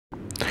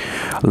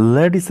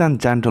Ladies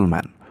and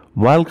gentlemen,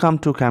 welcome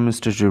to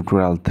Chemistry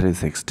Tutorial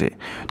 360.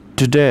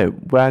 Today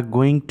we are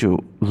going to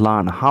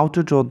learn how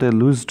to draw the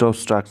Lewis-Dot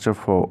structure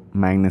for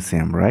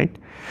magnesium, right?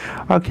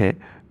 Okay,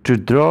 to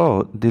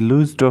draw the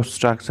Lewis-Dot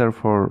structure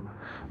for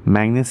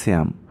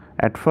magnesium,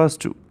 at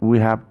first we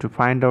have to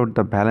find out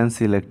the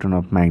valence electron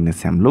of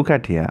magnesium. Look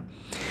at here.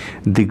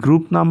 The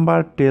group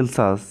number tells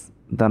us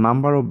the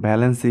number of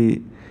valence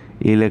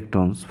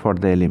electrons for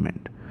the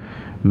element.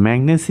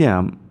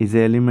 Magnesium is an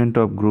element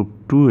of group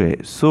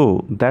 2a,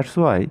 so that's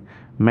why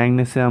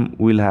magnesium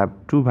will have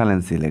 2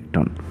 valence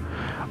electron.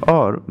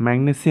 Or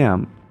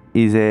magnesium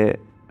is a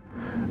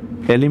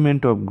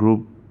element of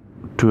group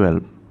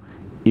 12.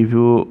 If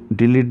you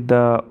delete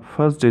the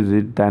first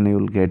digit, then you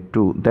will get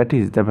 2. That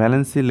is, the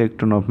valence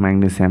electron of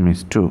magnesium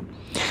is 2.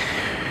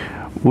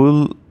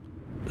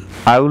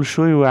 I will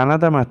show you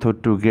another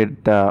method to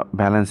get the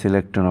valence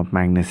electron of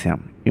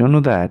magnesium. You know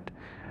that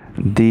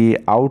the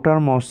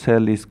outermost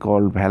shell is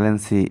called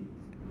valence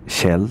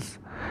shells,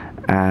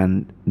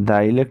 and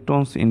the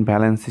electrons in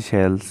valence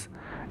shell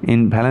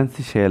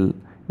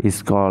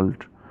is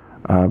called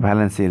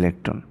valence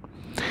electron.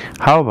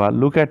 However,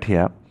 look at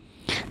here,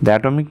 the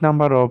atomic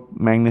number of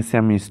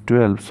magnesium is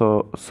 12.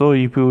 So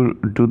if you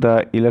do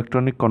the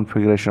electronic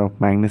configuration of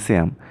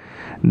magnesium,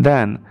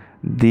 then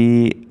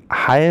the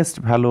highest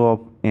value of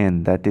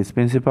n, that is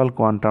principal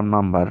quantum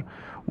number,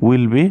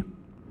 will be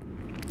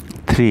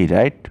 3,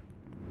 right?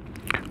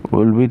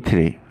 Will be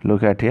 3.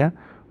 Look at here,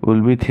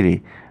 will be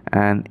 3,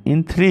 and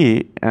in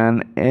 3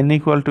 and n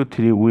equal to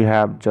 3 we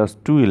have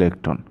just 2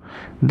 electron.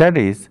 That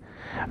is,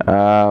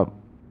 the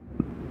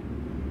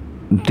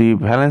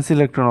valence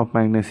electron of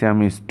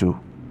magnesium is 2.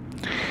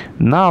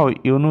 Now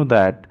you know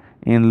that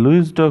in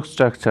Lewis-Dot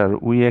structure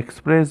we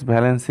express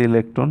valence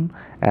electron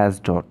as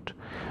dot.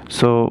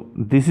 So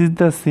this is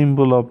the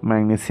symbol of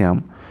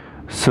magnesium.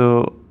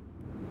 So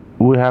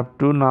we have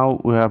to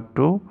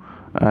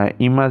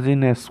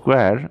imagine a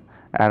square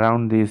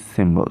around this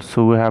symbol.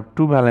 So we have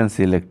 2 valence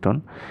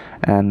electron,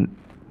 and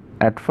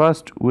at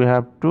first we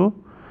have to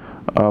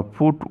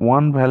put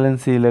 1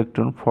 valence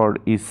electron for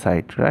each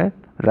side,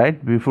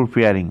 right before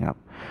pairing up.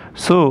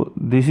 So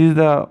this is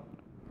the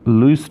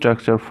Lewis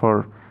structure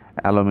for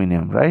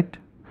aluminum, right?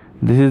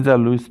 This is the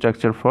Lewis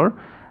structure for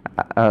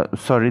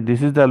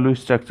this is the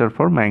Lewis structure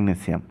for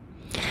magnesium.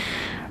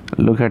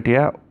 Look at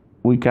here,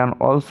 we can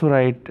also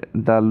write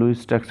the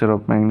Lewis structure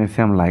of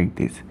magnesium like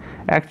this.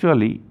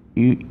 Actually,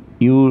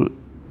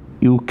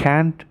 you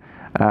can't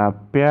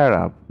pair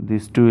up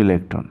these 2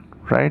 electrons,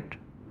 right?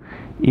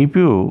 If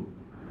you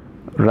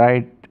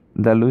write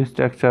the Lewis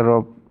structure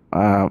of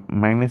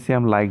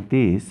magnesium like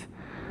this,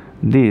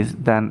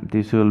 then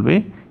this will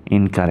be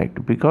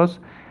incorrect, because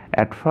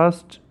at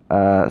first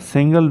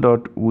single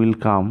dot will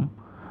come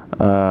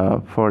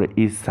for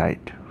each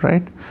side,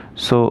 right?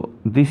 So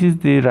this is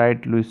the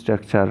right Lewis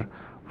structure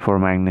for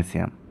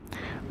magnesium.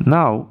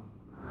 Now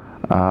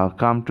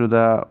come to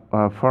the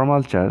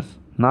formal charge.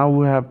 Now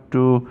we have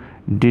to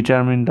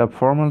determine the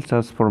formal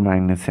charge for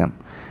magnesium.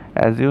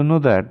 As you know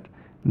that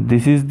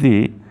this is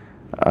the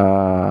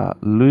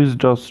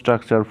Lewis-Dot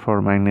structure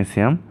for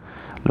magnesium.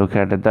 Look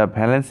at it. The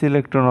valence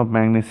electron of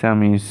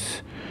magnesium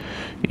is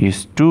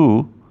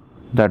 2.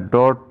 The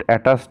dot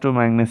attached to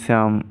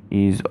magnesium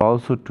is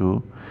also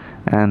 2,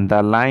 and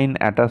the line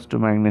attached to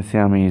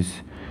magnesium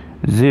is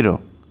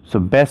 0. So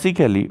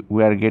basically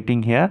we are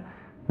getting here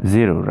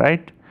 0,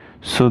 right?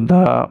 So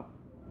the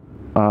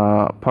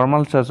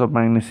formal charge of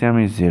magnesium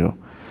is 0.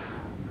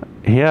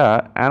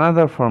 Here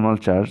another formal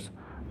charge.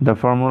 The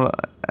formula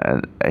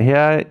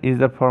here is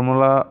the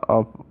formula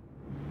of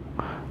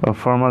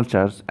formal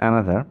charge.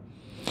 Another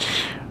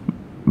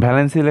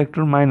valence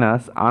electron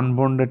minus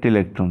unbonded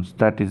electrons,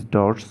 that is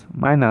dots,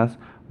 minus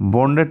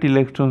bonded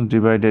electrons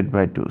divided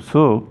by 2.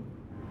 So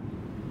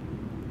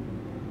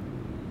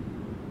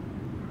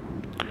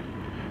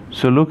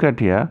look at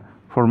here,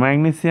 for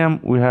magnesium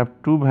we have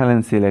 2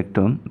 valence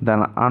electron,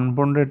 then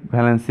unbonded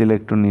valence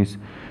electron is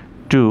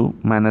 2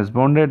 minus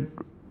bonded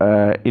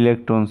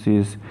electrons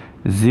is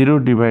 0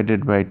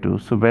 divided by 2.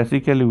 So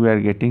basically we are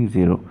getting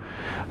 0.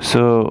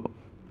 So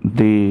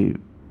the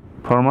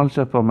formal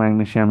charge for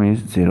magnesium is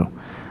 0.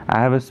 I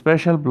have a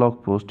special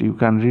blog post. You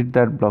can read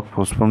that blog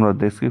post from the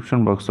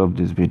description box of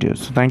this video.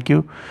 So thank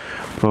you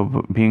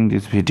for viewing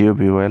this video.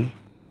 Be well.